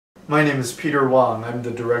My name is Peter Wong. I'm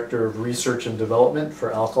the Director of Research and Development for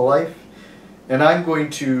Alkalife, and I'm going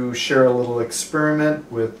to share a little experiment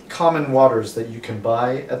with common waters that you can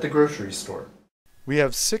buy at the grocery store. We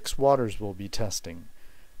have 6 waters we'll be testing: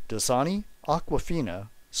 Dasani, Aquafina,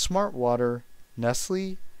 Smart Water,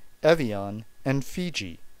 Nestle, Evian, and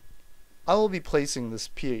Fiji. I will be placing this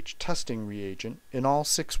pH testing reagent in all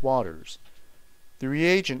 6 waters. The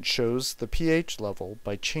reagent shows the pH level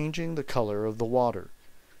by changing the color of the water.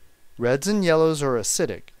 Reds and yellows are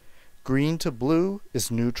acidic, green to blue is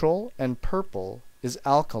neutral, and purple is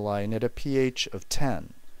alkaline at a pH of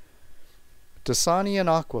 10. Dasani and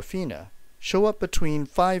Aquafina show up between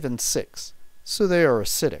 5 and 6, so they are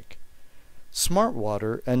acidic. Smart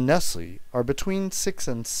Water and Nestle are between 6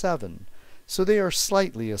 and 7, so they are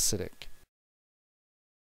slightly acidic.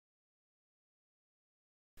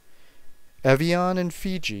 Evian and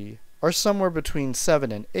Fiji are somewhere between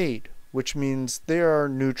 7 and 8, which means they are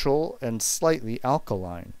neutral and slightly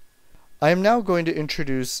alkaline. I am now going to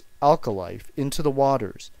introduce Alkalife into the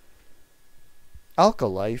waters.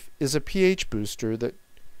 Alkalife is a pH booster that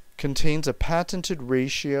contains a patented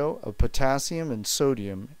ratio of potassium and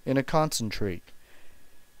sodium in a concentrate.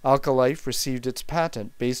 Alkalife received its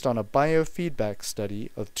patent based on a biofeedback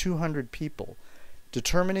study of 200 people,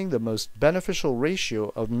 determining the most beneficial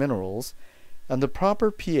ratio of minerals and the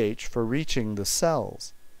proper pH for reaching the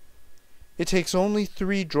cells. It takes only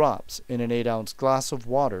 3 drops in an 8-ounce glass of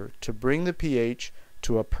water to bring the pH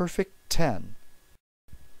to a perfect 10.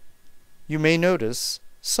 You may notice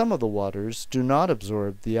some of the waters do not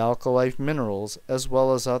absorb the Alkalife minerals as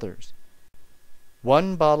well as others.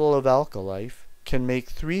 1 bottle of Alkalife can make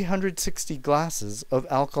 360 glasses of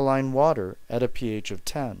alkaline water at a pH of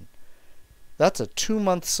 10. That's a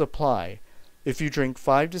 2-month supply if you drink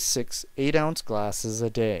 5 to 6 8-ounce glasses a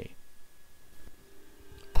day.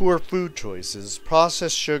 Poor food choices,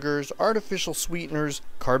 processed sugars, artificial sweeteners,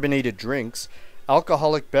 carbonated drinks,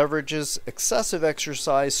 alcoholic beverages, excessive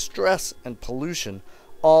exercise, stress, and pollution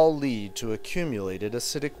all lead to accumulated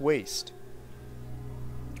acidic waste.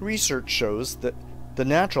 Research shows that the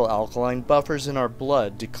natural alkaline buffers in our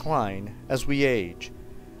blood decline as we age.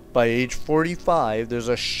 By age 45, there's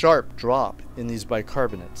a sharp drop in these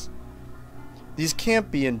bicarbonates. These can't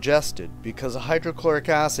be ingested because a hydrochloric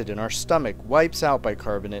acid in our stomach wipes out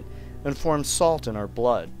bicarbonate and forms salt in our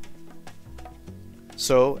blood.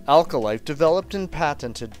 So, Alkalife developed and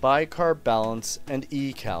patented bicarb balance and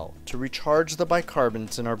eCal to recharge the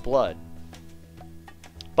bicarbonates in our blood.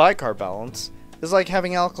 Bicarb balance is like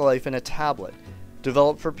having Alkalife in a tablet,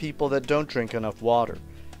 developed for people that don't drink enough water.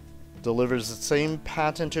 Delivers the same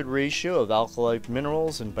patented ratio of Alkalife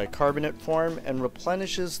minerals in bicarbonate form and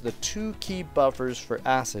replenishes the 2 key buffers for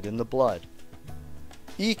acid in the blood.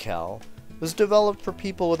 eCal was developed for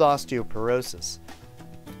people with osteoporosis.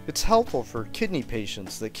 It's helpful for kidney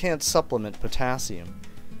patients that can't supplement potassium.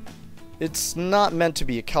 It's not meant to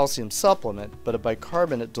be a calcium supplement, but a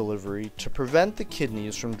bicarbonate delivery to prevent the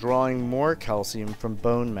kidneys from drawing more calcium from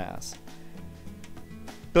bone mass.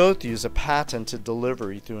 Both use a patented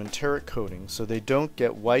delivery through enteric coating so they don't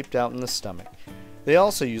get wiped out in the stomach. They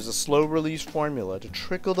also use a slow-release formula to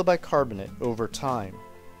trickle the bicarbonate over time.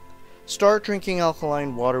 Start drinking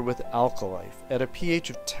alkaline water with Alkalife at a pH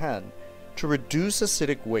of 10 to reduce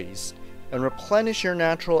acidic waste and replenish your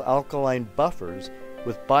natural alkaline buffers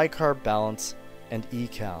with bicarb balance and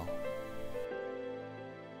eCal.